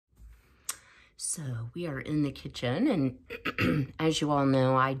So we are in the kitchen, and as you all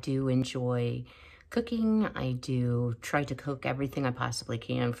know, I do enjoy cooking. I do try to cook everything I possibly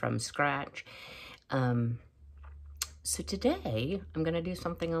can from scratch. So today I'm going to do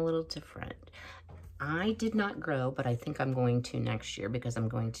something a little different. I did not grow, but I think I'm going to next year because I'm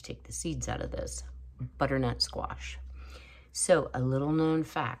going to take the seeds out of this butternut squash. So a little known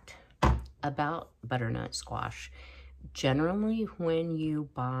fact about butternut squash. Generally, when you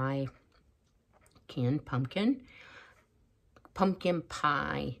buy canned pumpkin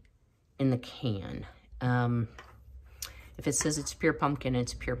pie in the can, if it says it's pure pumpkin,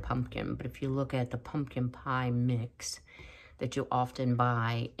 it's pure pumpkin. But if you look at the pumpkin pie mix that you often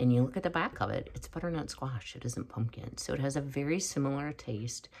buy and you look at the back of it, it's butternut squash. It isn't pumpkin. So it has a very similar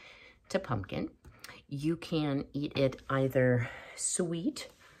taste to pumpkin. You can eat it either sweet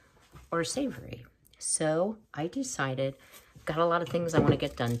or savory. So I decided, got a lot of things I want to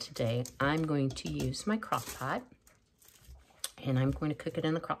get done today. I'm going to use my crock pot, and I'm going to cook it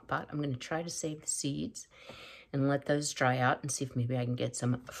in the crock pot. I'm going to try to save the seeds and let those dry out and see if maybe I can get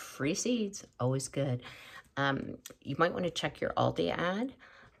some free seeds. Always good. You might want to check your Aldi ad.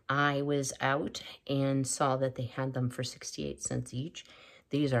 I was out and saw that they had them for 68 cents each.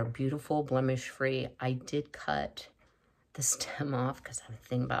 These are beautiful, blemish-free. I did cut the stem off because I have a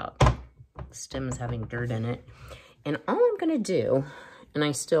thing about the stems having dirt in it. And all I'm going to do, and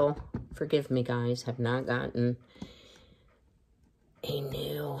I still, forgive me guys, have not gotten a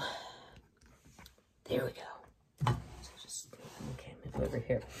new, there we go. So just, okay, move over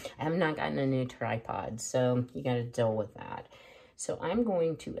here. I have not gotten a new tripod, so you got to deal with that. So I'm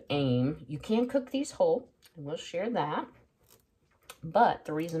going to aim, you can cook these whole, and we'll share that. But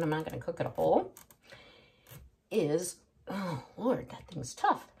the reason I'm not going to cook it whole is, oh Lord, that thing's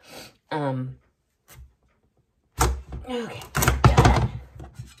tough. Okay,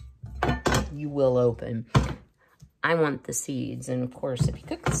 you will open. I want the seeds, and of course, if you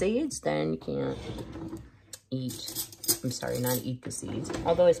cook the seeds, then you can't eat, I'm sorry, not eat the seeds.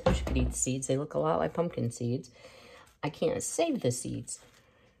 Although I suppose you could eat the seeds. They look a lot like pumpkin seeds. I can't save the seeds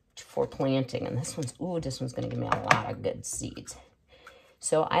for planting, and this one's, ooh, this one's going to give me a lot of good seeds.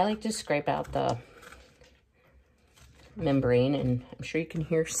 So I like to scrape out the membrane, and I'm sure you can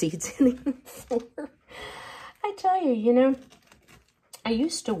hear seeds hitting the floor. I tell you, you know, I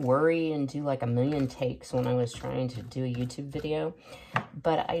used to worry and do like a million takes when I was trying to do a YouTube video,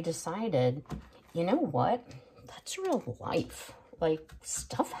 but I decided, you know what? That's real life. Like,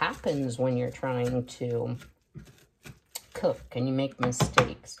 stuff happens when you're trying to cook and you make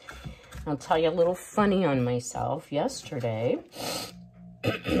mistakes. I'll tell you a little funny on myself. Yesterday,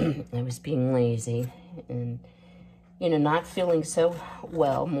 I was being lazy and, you know, not feeling so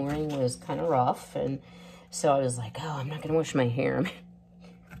well. Morning was kind of rough, and so I was like, oh, I'm not going to wash my hair.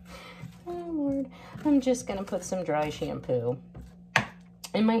 Oh, Lord. I'm just going to put some dry shampoo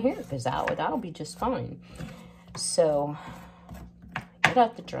in my hair because that'll be just fine. So I get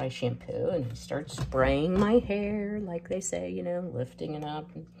out the dry shampoo and I start spraying my hair, like they say, you know, lifting it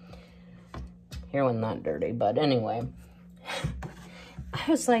up. Hair wasn't that dirty, but anyway. I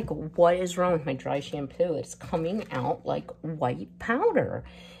was like, what is wrong with my dry shampoo? It's coming out like white powder.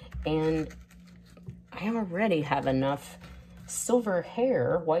 And I already have enough silver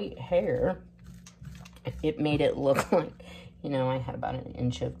hair, white hair. It made it look like, you know, I had about an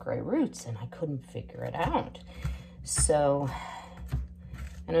inch of gray roots and I couldn't figure it out. So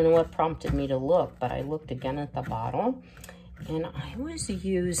I don't know what prompted me to look, but I looked again at the bottle and I was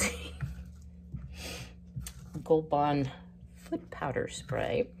using Gold Bond foot powder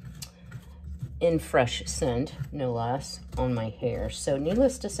spray in fresh scent, no less, on my hair. So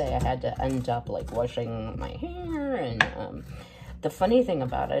needless to say, I had to end up like washing my hair. And the funny thing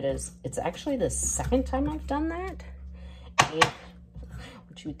about it is it's actually the second time I've done that. And,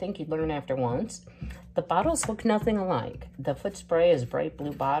 which you would think you'd learn after once. The bottles look nothing alike. The foot spray is bright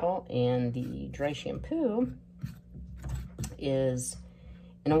blue bottle and the dry shampoo is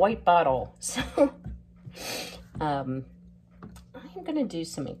in a white bottle. So I'm going to do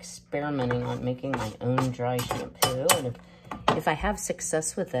some experimenting on making my own dry shampoo. And if I have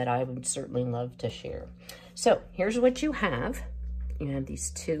success with it, I would certainly love to share. So here's what you have. You have these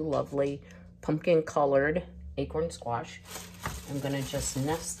two lovely pumpkin colored acorn squash. I'm going to just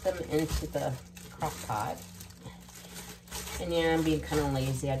nest them into the crock pot. And yeah, I'm being kind of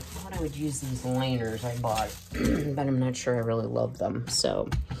lazy. I thought I would use these liners I bought, but I'm not sure I really love them. So,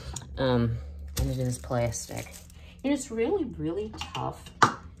 and it is plastic. And it's really, really tough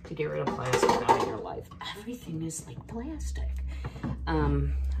to get rid of plastic out of your life. Everything is like plastic.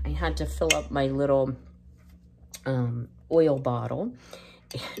 I had to fill up my little oil bottle.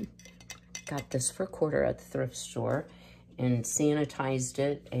 And got this for $1 at the thrift store and sanitized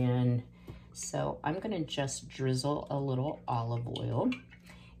it. And so I'm gonna just drizzle a little olive oil.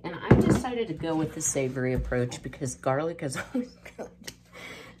 And I decided to go with the savory approach because garlic is always good.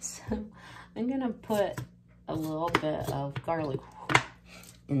 So I'm gonna put a little bit of garlic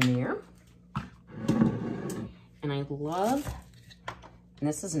in there. And I love, and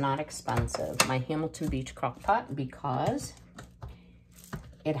this is not expensive, my Hamilton Beach crock pot, because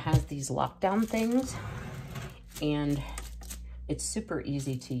it has these lockdown things and it's super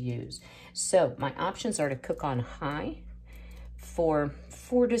easy to use. So my options are to cook on high for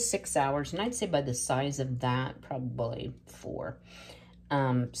 4 to 6 hours. And I'd say by the size of that, probably 4.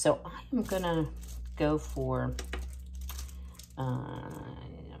 So I'm gonna go for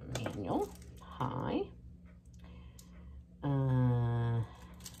manual, high.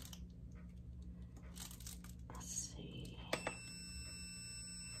 Let's see.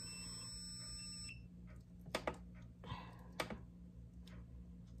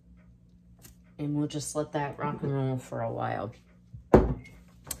 And we'll just let that rock and roll for a while.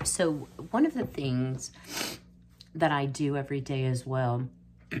 So one of the things that I do every day as well,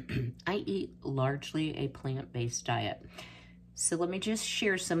 I eat largely a plant-based diet. So let me just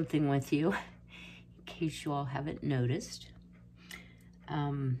share something with you in case you all haven't noticed. I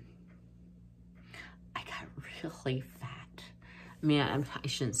got really fat. I mean, I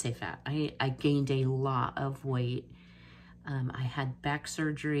shouldn't say fat. I gained a lot of weight. I had back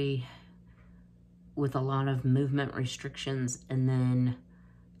surgery with a lot of movement restrictions, and then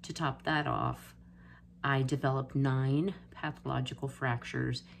to top that off, I developed 9 pathological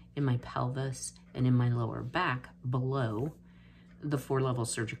fractures in my pelvis and in my lower back below the 4-level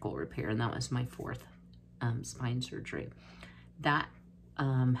surgical repair, and that was my 4th spine surgery. That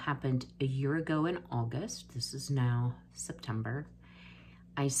happened a year ago in August. This is now September.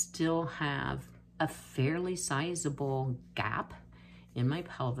 I still have a fairly sizable gap in my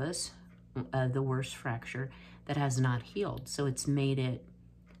pelvis, the worst fracture, that has not healed. So it's made it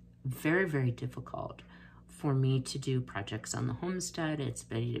very, very difficult for me to do projects on the homestead. It's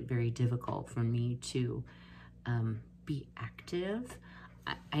been very difficult for me to be active.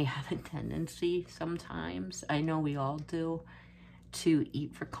 I have a tendency sometimes, I know we all do, to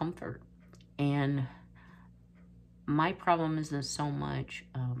eat for comfort. And my problem isn't so much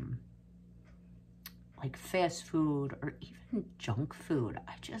like fast food or even junk food.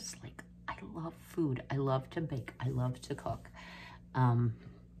 I love food. I love to bake. I love to cook.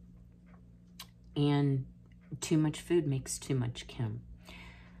 And too much food makes too much Kim.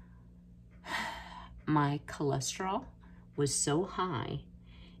 My cholesterol was so high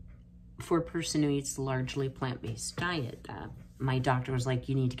for a person who eats largely plant-based diet that my doctor was like,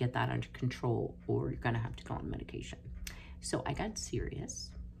 you need to get that under control or you're gonna have to go on medication. So I got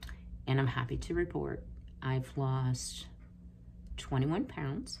serious, and I'm happy to report I've lost 21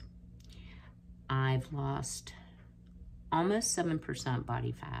 pounds. I've lost almost 7%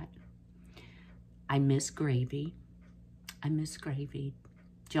 body fat. I miss gravy. I miss gravy.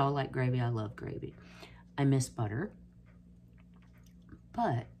 Do y'all like gravy? I love gravy. I miss butter.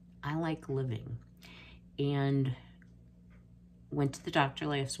 But I like living. And went to the doctor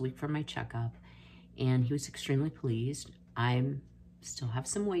last week for my checkup, and he was extremely pleased. I still have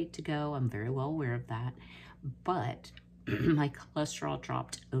some weight to go. I'm very well aware of that. But my cholesterol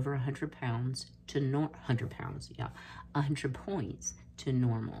dropped over 100 pounds to 100 pounds, yeah, 100 points to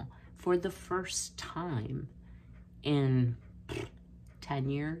normal for the first time in 10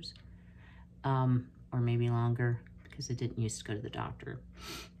 years, or maybe longer, because I didn't used to go to the doctor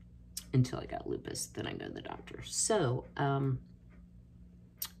until I got lupus. Then I go to the doctor. So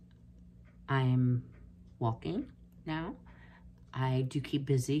I'm walking now. I do keep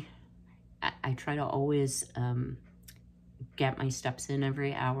busy. I try to always get my steps in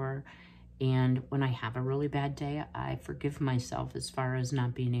every hour. And when I have a really bad day, I forgive myself as far as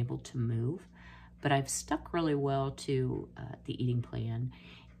not being able to move. But I've stuck really well to the eating plan.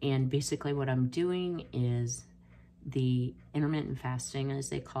 And basically what I'm doing is the intermittent fasting, as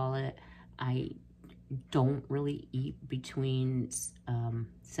they call it. I don't really eat between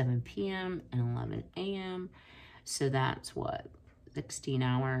 7 p.m. and 11 a.m. So that's what, 16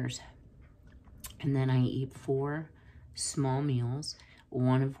 hours. And then I eat 4 small meals,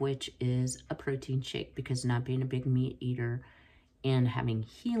 one of which is a protein shake, because not being a big meat eater and having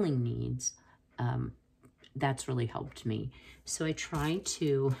healing needs, that's really helped me. So I try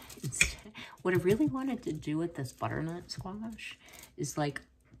to, what I really wanted to do with this butternut squash is like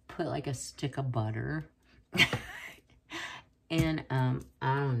put like a stick of butter and I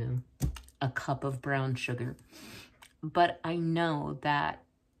don't know, a cup of brown sugar. But I know that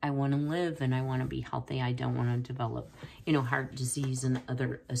I want to live and I want to be healthy. I don't want to develop, you know, heart disease and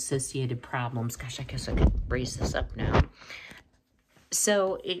other associated problems. Gosh, I guess I could raise this up now.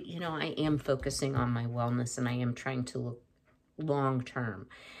 So, you know, I am focusing on my wellness and I am trying to look long term.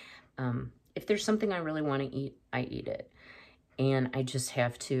 If there's something I really want to eat, I eat it. And I just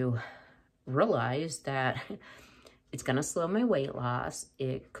have to realize that it's going to slow my weight loss.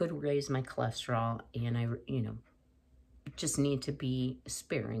 It could raise my cholesterol, and I, you know, just need to be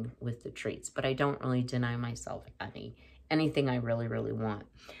sparing with the treats. But I don't really deny myself anything I really, really want.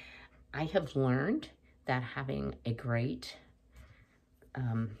 I have learned that having a great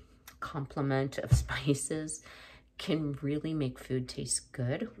complement of spices can really make food taste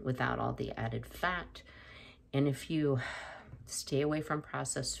good without all the added fat. And if you stay away from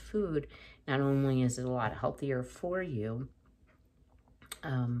processed food, not only is it a lot healthier for you,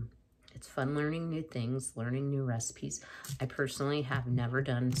 it's fun learning new things, learning new recipes. I personally have never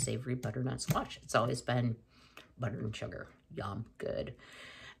done savory butternut squash. It's always been butter and sugar. Yum, good.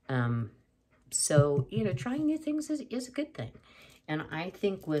 So, you know, trying new things is a good thing. And I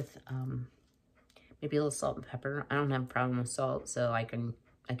think with maybe a little salt and pepper, I don't have a problem with salt, so I can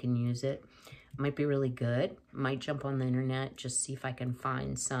use it. Might be really good. Might jump on the internet, just see if I can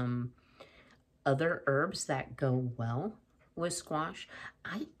find some other herbs that go well with squash.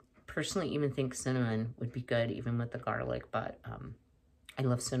 I personally even think cinnamon would be good even with the garlic, but I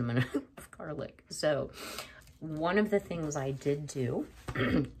love cinnamon with garlic. So one of the things I did do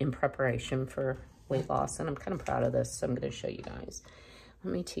in preparation for weight loss, and I'm kind of proud of this, so I'm going to show you guys.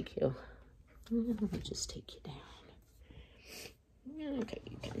 Let me just take you down. Okay,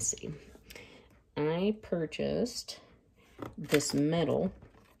 you can see. I purchased this metal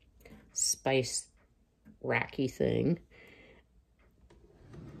spice racky thing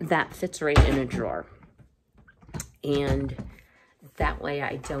that fits right in a drawer. And that way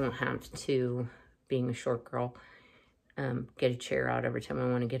I don't have to, being a short girl, get a chair out every time I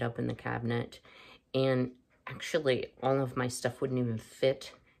want to get up in the cabinet. And actually all of my stuff wouldn't even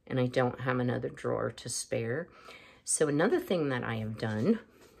fit, and I don't have another drawer to spare. So another thing that I have done,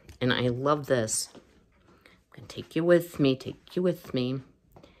 and I love this, I'm going to take you with me,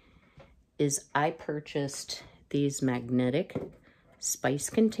 is I purchased these magnetic spice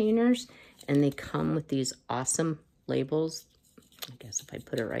containers, and they come with these awesome labels. I guess if I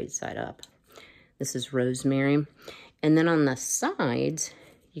put it right side up, this is rosemary. And then on the sides,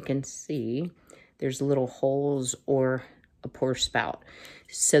 you can see there's little holes or a pour spout,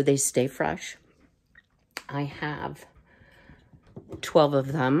 so they stay fresh. I have 12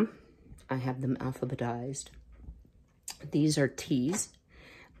 of them. I have them alphabetized. These are teas,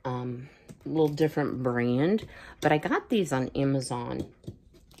 a little different brand, but I got these on Amazon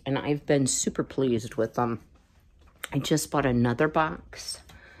and I've been super pleased with them. I just bought another box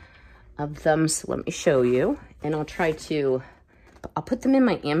of them, so let me show you, and I'll put them in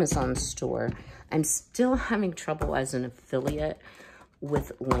my Amazon store. I'm still having trouble as an affiliate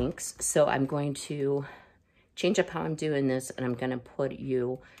with links, so I'm going to change up how I'm doing this, and I'm going to put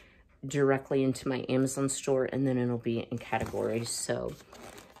you directly into my Amazon store, and then it'll be in categories. So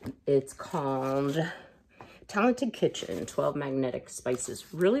it's called Talented Kitchen, 12 Magnetic Spices.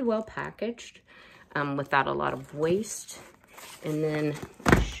 Really well packaged, without a lot of waste. And then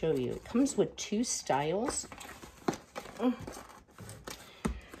I'll show you, it comes with 2 styles. Oh,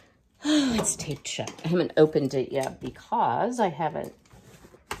 it's taped shut. I haven't opened it yet because I haven't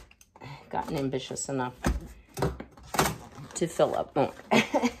gotten ambitious enough to fill up more.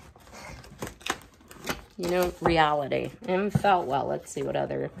 You know, reality. I haven't felt well. Let's see what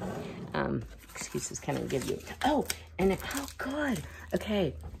other excuses can I give you. Oh, and oh, good.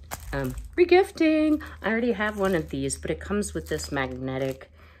 Okay. Regifting. I already have one of these, but it comes with this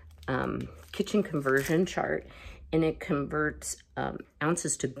magnetic kitchen conversion chart, and it converts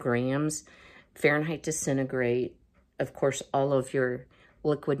ounces to grams, Fahrenheit to centigrade, of course, all of your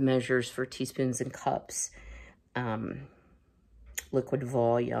liquid measures for teaspoons and cups, liquid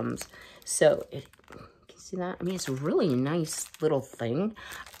volumes. So can you see that? I mean, it's a really nice little thing.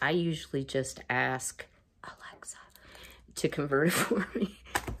 I usually just ask Alexa to convert it for me.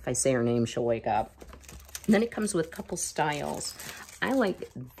 If I say her name, she'll wake up. And then it comes with a couple styles. I like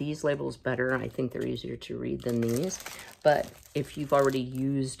these labels better. I think they're easier to read than these. But if you've already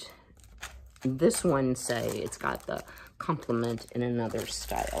used this one, say, it's got the complement in another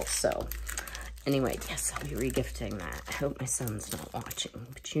style. So anyway, yes, I'll be regifting that. I hope my son's not watching,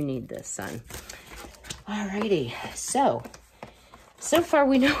 but you need this, son. Alrighty, so far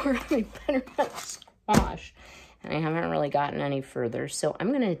we know we're having butternut squash, and I haven't really gotten any further. So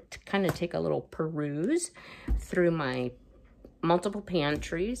I'm going to kind of take a little peruse through my multiple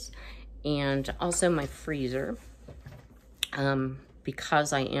pantries and also my freezer.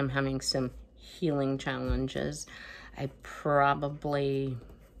 Because I am having some healing challenges, I probably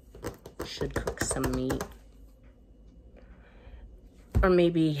should cook some meat. Or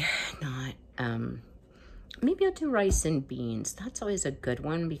maybe not. Maybe I'll do rice and beans. That's always a good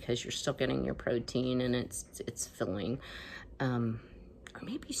one because you're still getting your protein and it's filling. Or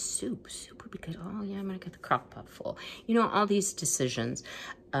maybe soup. Soup would be good. Oh yeah, I'm gonna get the crock pot full. You know, all these decisions.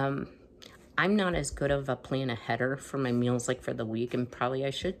 I'm not as good of a plan-aheader for my meals like for the week, and probably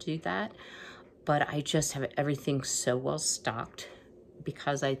I should do that. But I just have everything so well stocked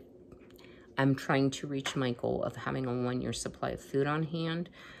because I'm trying to reach my goal of having a 1-year supply of food on hand.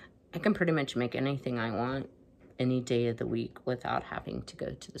 I can pretty much make anything I want any day of the week without having to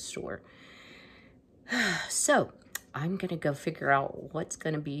go to the store. So I'm gonna go figure out what's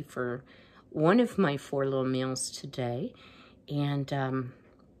gonna be for one of my 4 little meals today, and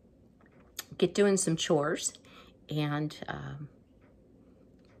get doing some chores, and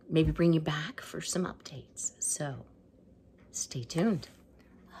maybe bring you back for some updates. So stay tuned.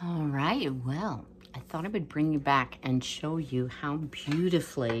 All right, well, I thought I would bring you back and show you how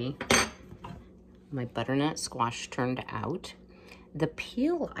beautifully my butternut squash turned out. The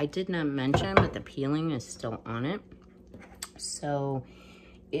peel I did not mention, but the peeling is still on it. So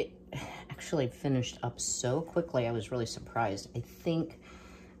it actually finished up so quickly. I was really surprised. I think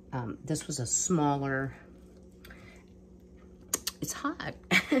this was a smaller, it's hot,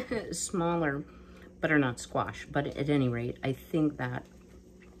 smaller butternut squash. But at any rate, I think that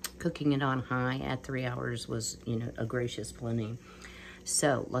cooking it on high at 3 hours was, you know, a gracious plenty.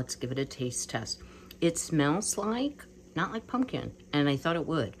 So let's give it a taste test. It smells like, not like pumpkin, and I thought it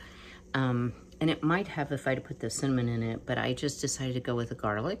would. And it might have if I'd put the cinnamon in it, but I just decided to go with the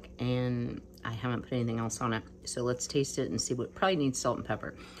garlic, and I haven't put anything else on it. So let's taste it and see what, probably needs salt and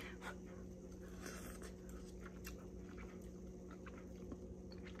pepper.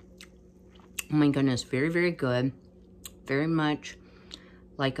 Oh my goodness, very, very good. Very much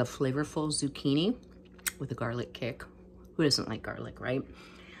like a flavorful zucchini with a garlic kick. Who doesn't like garlic, right?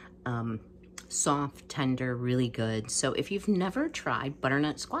 Soft, tender, really good. So if you've never tried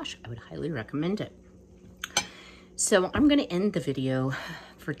butternut squash, I would highly recommend it. So I'm gonna end the video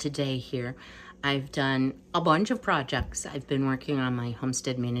for today here. I've done a bunch of projects. I've been working on my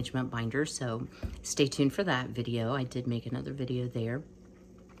homestead management binder, so stay tuned for that video. I did make another video there.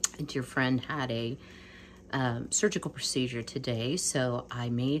 A dear friend had a surgical procedure today, so I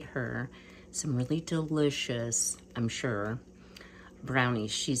made her some really delicious, I'm sure,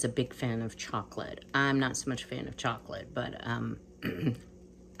 brownies. She's a big fan of chocolate. I'm not so much a fan of chocolate, but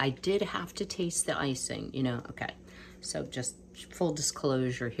I did have to taste the icing, you know. Okay, so just full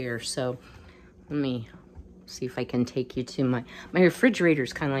disclosure here. So let me see if I can take you to my refrigerator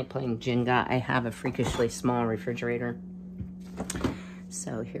is kind of like playing Jenga. I have a freakishly small refrigerator.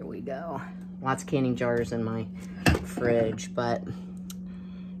 So here we go. Lots of canning jars in my fridge, but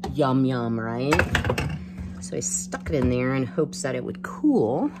yum, yum, right? So I stuck it in there in hopes that it would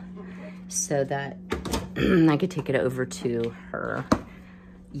cool so that I could take it over to her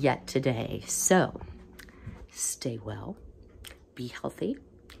yet today. So stay well, be healthy,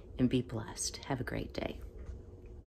 and be blessed. Have a great day.